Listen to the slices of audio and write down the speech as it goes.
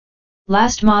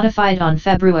last modified on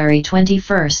February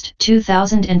 21,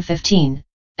 2015,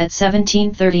 at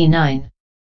 1739.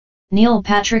 Neil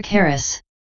Patrick Harris.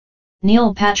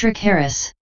 Neil Patrick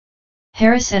Harris.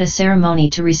 Harris at a ceremony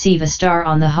to receive a star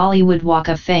on the Hollywood Walk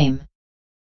of Fame.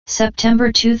 September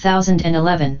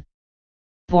 2011.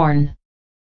 Born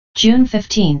June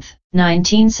 15,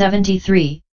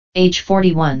 1973, age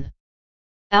 41.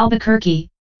 Albuquerque,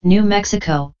 New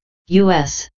Mexico,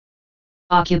 U.S.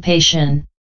 Occupation: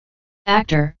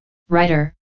 actor,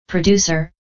 writer,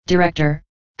 producer, director,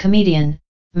 comedian,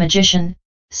 magician,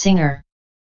 singer.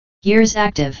 Years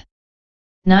active: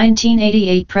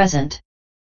 1988 present.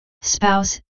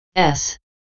 Spouse: S.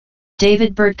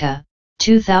 David Bertka,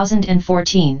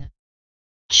 2014.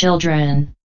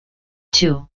 Children: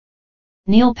 2.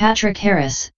 Neil Patrick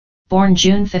Harris, born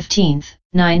June 15,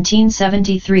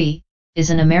 1973,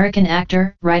 is an American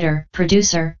actor, writer,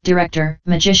 producer, director,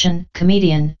 magician,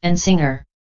 comedian, and singer.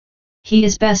 He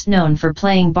is best known for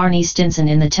playing Barney Stinson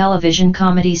in the television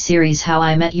comedy series How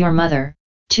I Met Your Mother,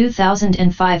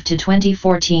 2005 to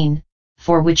 2014,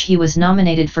 for which he was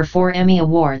nominated for 4 Emmy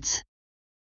Awards.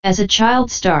 As a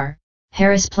child star,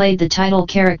 Harris played the title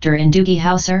character in Doogie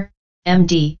Howser,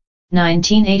 M.D.,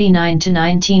 1989 to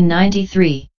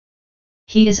 1993.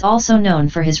 He is also known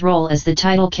for his role as the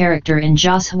title character in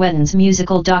Joss Whedon's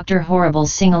musical Dr.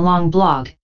 Horrible's Sing-Along Blog,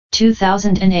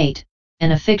 2008,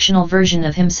 and a fictional version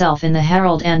of himself in the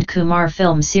Harold and Kumar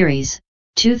film series,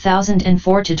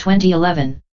 2004 to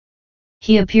 2011.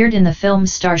 He appeared in the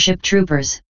films Starship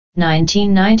Troopers,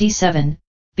 1997,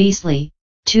 Beastly,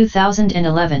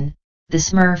 2011, The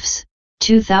Smurfs,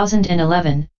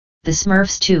 2011, The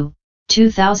Smurfs 2,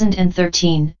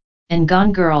 2013, and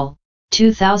Gone Girl,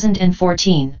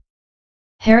 2014.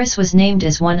 Harris was named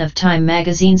as one of Time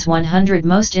magazine's 100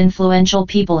 most influential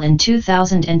people in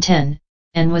 2010,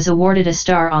 and was awarded a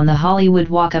star on the Hollywood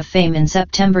Walk of Fame in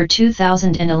September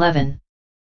 2011.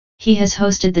 He has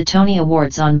hosted the Tony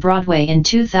Awards on Broadway in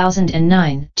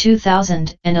 2009,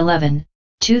 2011,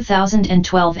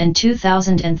 2012 and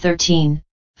 2013,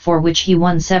 for which he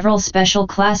won several Special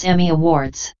Class Emmy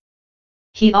Awards.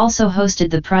 He also hosted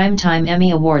the Primetime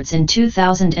Emmy Awards in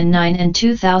 2009 and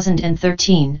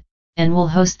 2013, and will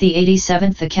host the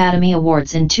 87th Academy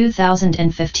Awards in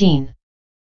 2015.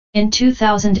 In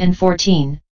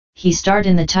 2014, he starred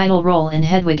in the title role in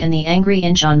Hedwig and the Angry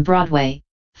Inch on Broadway,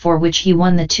 for which he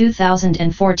won the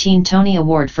 2014 Tony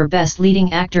Award for Best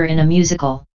Leading Actor in a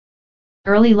Musical.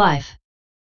 Early life: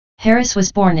 Harris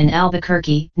was born in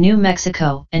Albuquerque, New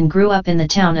Mexico, and grew up in the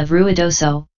town of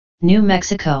Ruidoso, New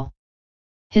Mexico.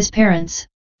 His parents,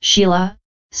 Sheila,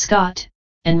 Scott,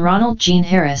 and Ronald Gene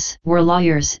Harris, were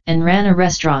lawyers and ran a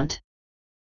restaurant.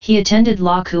 He attended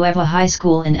La Cueva High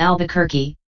School in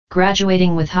Albuquerque,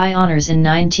 graduating with high honors in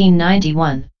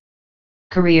 1991.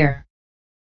 Career: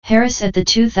 Harris at the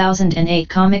 2008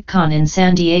 Comic-Con in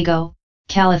San Diego,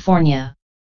 California.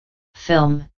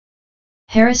 Film: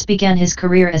 Harris began his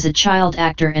career as a child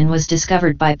actor and was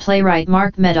discovered by playwright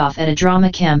Mark Medoff at a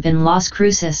drama camp in Las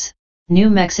Cruces, New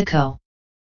Mexico.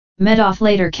 Medoff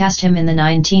later cast him in the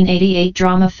 1988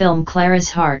 drama film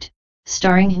Clara's Heart,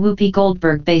 starring Whoopi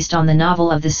Goldberg based on the novel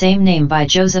of the same name by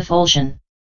Joseph Olshan.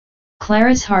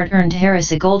 Clara's Heart earned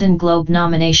Harris a Golden Globe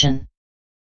nomination.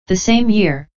 The same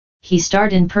year, he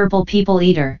starred in Purple People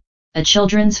Eater, a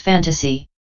children's fantasy.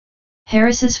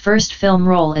 Harris's first film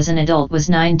role as an adult was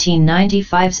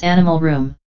 1995's Animal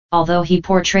Room, although he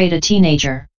portrayed a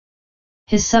teenager.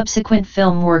 His subsequent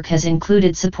film work has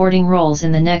included supporting roles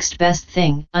in The Next Best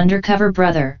Thing, Undercover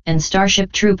Brother, and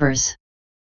Starship Troopers.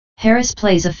 Harris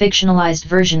plays a fictionalized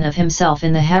version of himself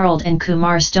in the Harold and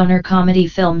Kumar stoner comedy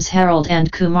films Harold and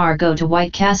Kumar Go to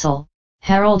White Castle,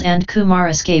 Harold and Kumar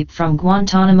Escape from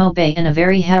Guantanamo Bay, and A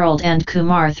Very Harold and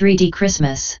Kumar 3D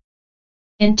Christmas.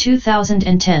 In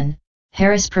 2010,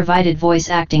 Harris provided voice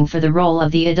acting for the role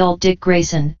of the adult Dick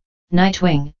Grayson,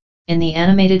 Nightwing, in the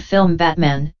animated film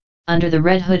Batman, Under the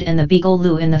Red Hood, and the Beagle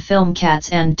Lou in the film Cats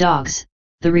and Dogs,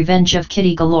 The Revenge of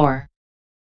Kitty Galore.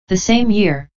 The same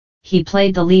year, he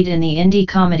played the lead in the indie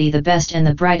comedy The Best and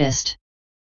the Brightest.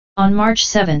 On March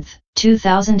 7,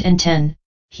 2010,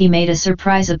 he made a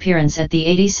surprise appearance at the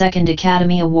 82nd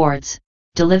Academy Awards,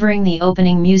 delivering the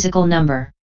opening musical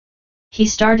number. He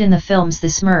starred in the films The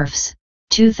Smurfs,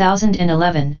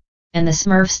 2011, and The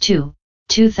Smurfs 2,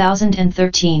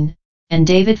 2013, and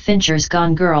David Fincher's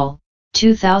Gone Girl,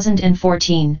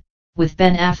 2014, with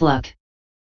Ben Affleck.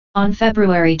 On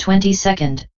February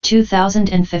 22,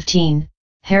 2015,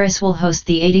 Harris will host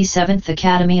the 87th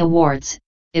Academy Awards.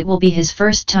 It will be his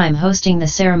first time hosting the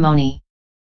ceremony.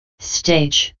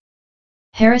 Stage: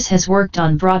 Harris has worked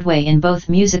on Broadway in both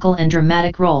musical and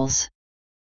dramatic roles.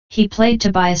 He played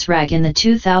Tobias Ragg in the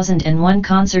 2001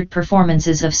 concert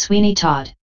performances of Sweeney Todd.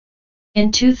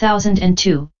 In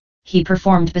 2002, he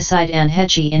performed beside Anne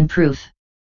Heche in Proof.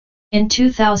 In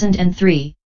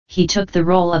 2003, he took the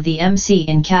role of the MC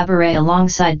in Cabaret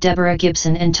alongside Deborah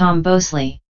Gibson and Tom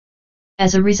Bosley.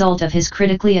 As a result of his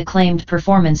critically acclaimed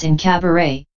performance in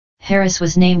Cabaret, Harris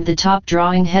was named the top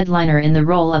drawing headliner in the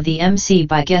role of the MC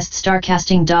by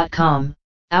GuestStarCasting.com,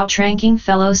 outranking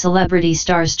fellow celebrity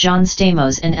stars John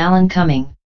Stamos and Alan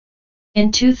Cumming.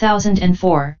 In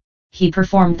 2004, he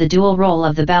performed the dual role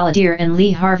of the balladeer and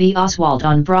Lee Harvey Oswald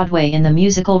on Broadway in the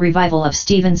musical revival of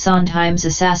Stephen Sondheim's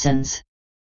Assassins.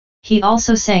 He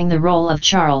also sang the role of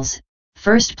Charles,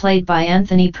 first played by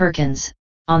Anthony Perkins,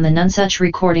 on the Nonsuch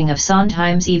recording of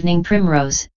Sondheim's Evening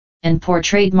Primrose, and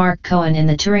portrayed Mark Cohen in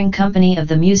the touring company of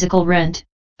the musical Rent,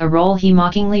 a role he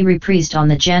mockingly reprised on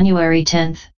the January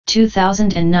 10,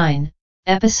 2009,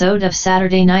 episode of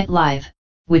Saturday Night Live,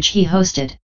 which he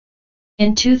hosted.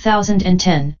 In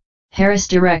 2010, Harris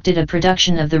directed a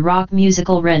production of the rock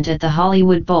musical Rent at the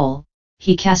Hollywood Bowl.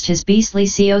 He cast his Beastly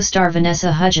CO star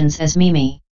Vanessa Hudgens as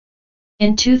Mimi.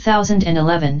 In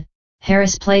 2011,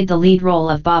 Harris played the lead role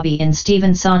of Bobby in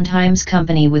Stephen Sondheim's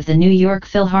company with the New York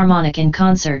Philharmonic in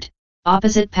concert,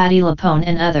 opposite Patti LuPone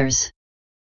and others.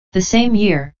 The same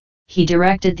year, he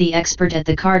directed The Expert at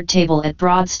the Card Table at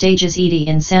Broad Stage's Edie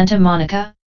in Santa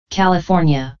Monica,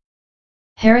 California.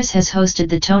 Harris has hosted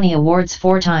the Tony Awards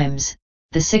 4 times,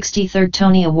 the 63rd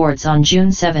Tony Awards on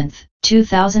June 7,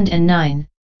 2009,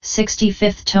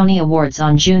 65th Tony Awards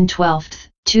on June 12,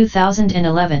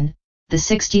 2011, the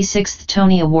 66th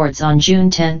Tony Awards on June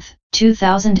 10,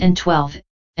 2012,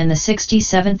 and the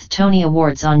 67th Tony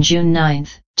Awards on June 9,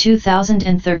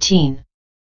 2013.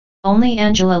 Only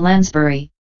Angela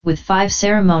Lansbury, with 5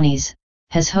 ceremonies,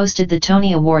 has hosted the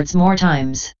Tony Awards more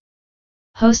times.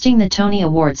 Hosting the Tony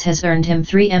Awards has earned him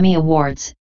 3 Emmy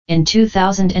Awards, in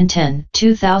 2010,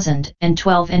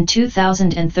 2012 and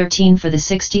 2013 for the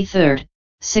 63rd,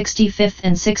 65th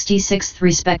and 66th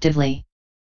respectively.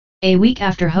 A week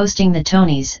after hosting the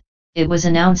Tonys, it was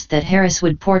announced that Harris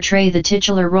would portray the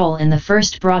titular role in the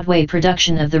first Broadway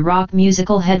production of the rock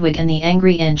musical Hedwig and the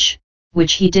Angry Inch,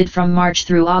 which he did from March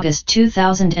through August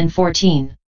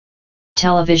 2014.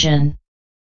 Television.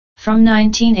 From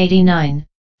 1989,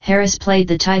 Harris played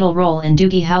the title role in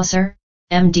Doogie Howser,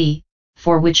 M.D.,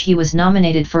 for which he was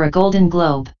nominated for a Golden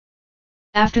Globe.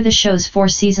 After the show's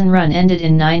 4-season run ended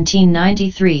in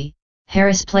 1993,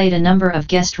 Harris played a number of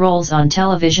guest roles on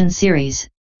television series,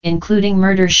 including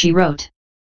Murder, She Wrote.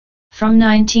 From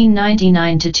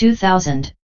 1999 to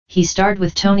 2000, he starred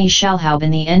with Tony Shalhoub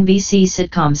in the NBC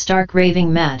sitcom Stark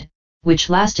Raving Mad, which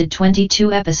lasted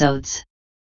 22 episodes.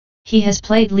 He has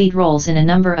played lead roles in a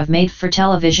number of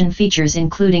made-for-television features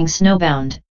including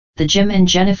Snowbound, The Jim and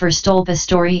Jennifer Stolpa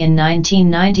Story in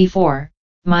 1994,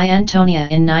 My Antonia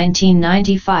in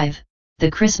 1995,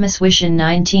 The Christmas Wish in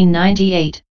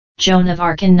 1998, Joan of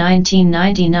Arc in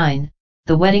 1999,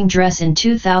 The Wedding Dress in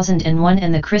 2001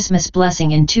 and The Christmas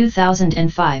Blessing in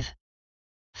 2005.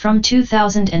 From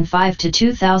 2005 to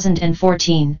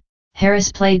 2014,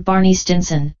 Harris played Barney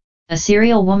Stinson, a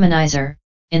serial womanizer,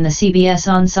 in the CBS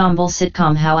ensemble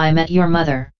sitcom How I Met Your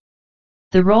Mother.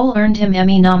 The role earned him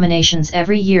Emmy nominations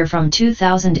every year from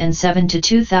 2007 to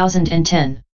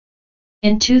 2010.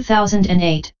 In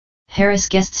 2008, Harris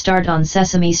guest-starred on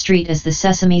Sesame Street as the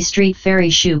Sesame Street Fairy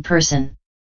Shoe Person.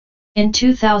 In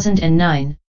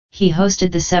 2009, he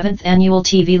hosted the 7th Annual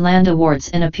TV Land Awards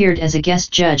and appeared as a guest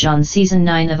judge on Season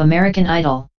 9 of American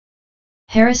Idol.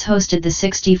 Harris hosted the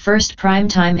 61st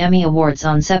Primetime Emmy Awards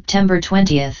on September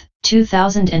 20,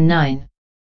 2009.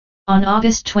 On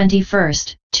August 21,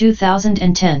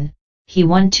 2010, he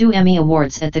won 2 Emmy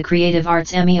Awards at the Creative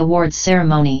Arts Emmy Awards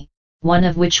ceremony, one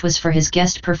of which was for his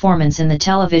guest performance in the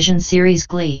television series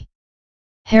Glee.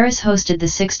 Harris hosted the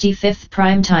 65th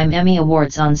Primetime Emmy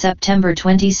Awards on September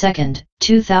 22,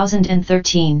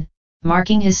 2013,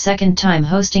 marking his second time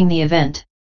hosting the event.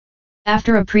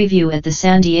 After a preview at the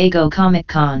San Diego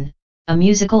Comic-Con, a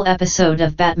musical episode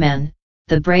of Batman,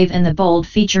 The Brave and the Bold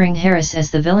featuring Harris as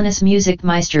the villainous Music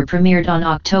Meister premiered on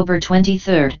October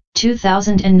 23,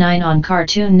 2009 on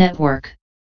Cartoon Network.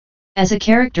 As a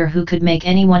character who could make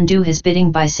anyone do his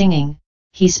bidding by singing,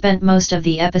 he spent most of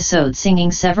the episode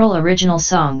singing several original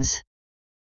songs.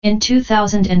 In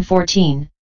 2014,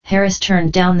 Harris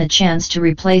turned down the chance to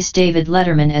replace David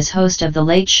Letterman as host of The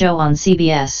Late Show on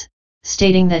CBS,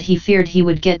 stating that he feared he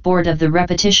would get bored of the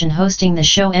repetition hosting the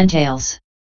show entails.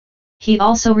 He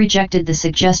also rejected the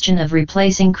suggestion of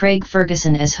replacing Craig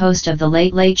Ferguson as host of The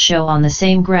Late Late Show on the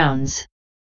same grounds.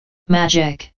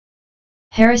 Magic.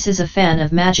 Harris is a fan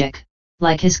of magic,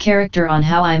 like his character on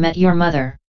How I Met Your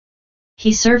Mother.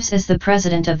 He serves as the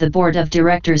president of the board of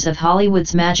directors of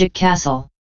Hollywood's Magic Castle.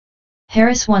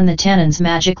 Harris won the Tannen's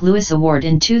Magic Lewis Award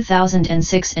in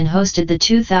 2006 and hosted the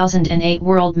 2008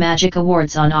 World Magic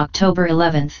Awards on October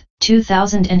 11,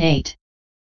 2008.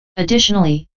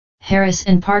 Additionally, Harris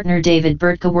and partner David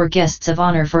Burtka were guests of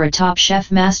honor for a Top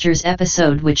Chef Masters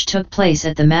episode which took place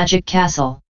at the Magic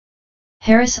Castle.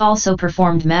 Harris also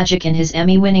performed magic in his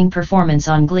Emmy-winning performance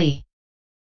on Glee.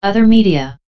 Other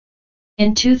media.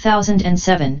 In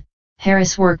 2007,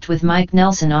 Harris worked with Mike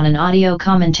Nelson on an audio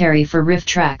commentary for Riff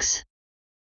Tracks.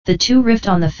 The two riffed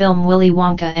on the film Willy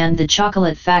Wonka and the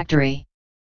Chocolate Factory.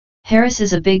 Harris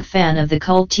is a big fan of the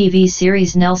cult TV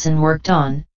series Nelson worked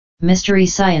on, Mystery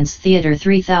Science Theater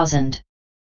 3000.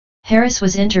 Harris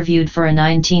was interviewed for a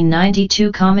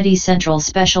 1992 Comedy Central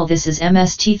special This Is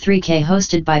MST3K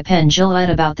hosted by Penn Jillette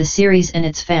about the series and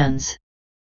its fans.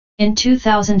 In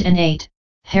 2008,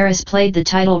 Harris played the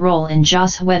title role in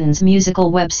Joss Whedon's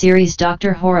musical web series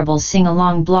Dr. Horrible's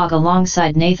sing-along blog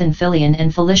alongside Nathan Fillion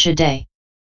and Felicia Day.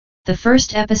 The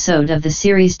first episode of the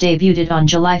series debuted on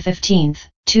July 15,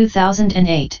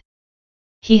 2008.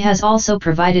 He has also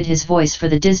provided his voice for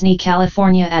the Disney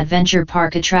California Adventure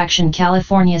Park attraction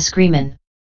California Screamin'.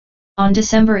 On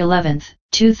December 11,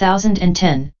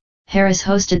 2010, Harris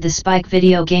hosted the Spike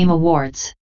Video Game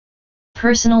Awards.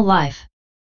 Personal life.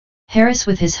 Harris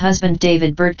with his husband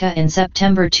David Burtka in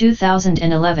September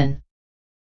 2011.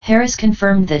 Harris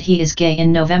confirmed that he is gay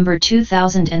in November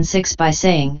 2006 by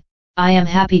saying, "I am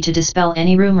happy to dispel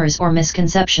any rumors or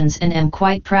misconceptions and am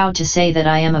quite proud to say that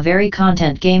I am a very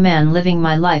content gay man living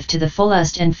my life to the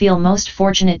fullest and feel most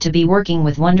fortunate to be working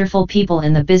with wonderful people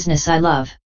in the business I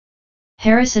love."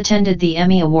 Harris attended the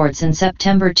Emmy Awards in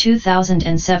September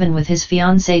 2007 with his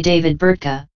fiancé David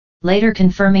Burtka, later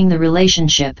confirming the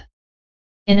relationship.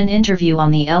 In an interview on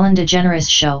The Ellen DeGeneres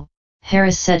Show,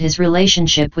 Harris said his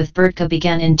relationship with Burtka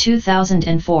began in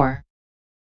 2004.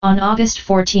 On August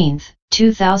 14,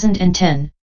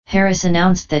 2010, Harris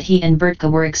announced that he and Burtka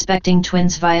were expecting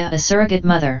twins via a surrogate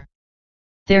mother.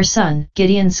 Their son,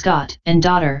 Gideon Scott, and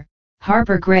daughter,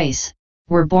 Harper Grace,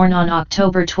 were born on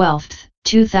October 12,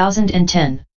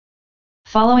 2010.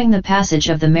 Following the passage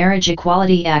of the Marriage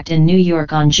Equality Act in New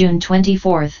York on June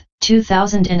 24,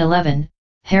 2011,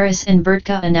 Harris and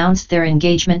Burtka announced their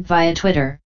engagement via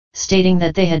Twitter, stating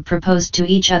that they had proposed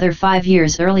to each other 5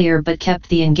 years earlier but kept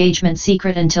the engagement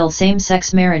secret until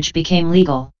same-sex marriage became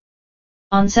legal.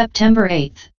 On September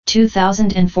 8,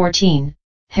 2014,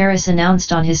 Harris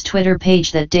announced on his Twitter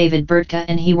page that David Burtka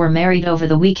and he were married over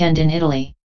the weekend in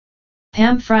Italy.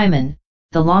 Pam Fryman,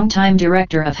 the longtime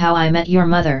director of How I Met Your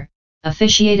Mother,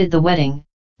 officiated the wedding,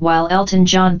 while Elton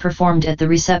John performed at the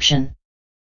reception.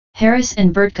 Harris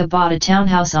and Burtka bought a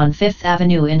townhouse on Fifth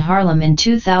Avenue in Harlem in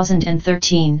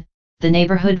 2013, the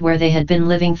neighborhood where they had been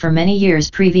living for many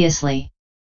years previously.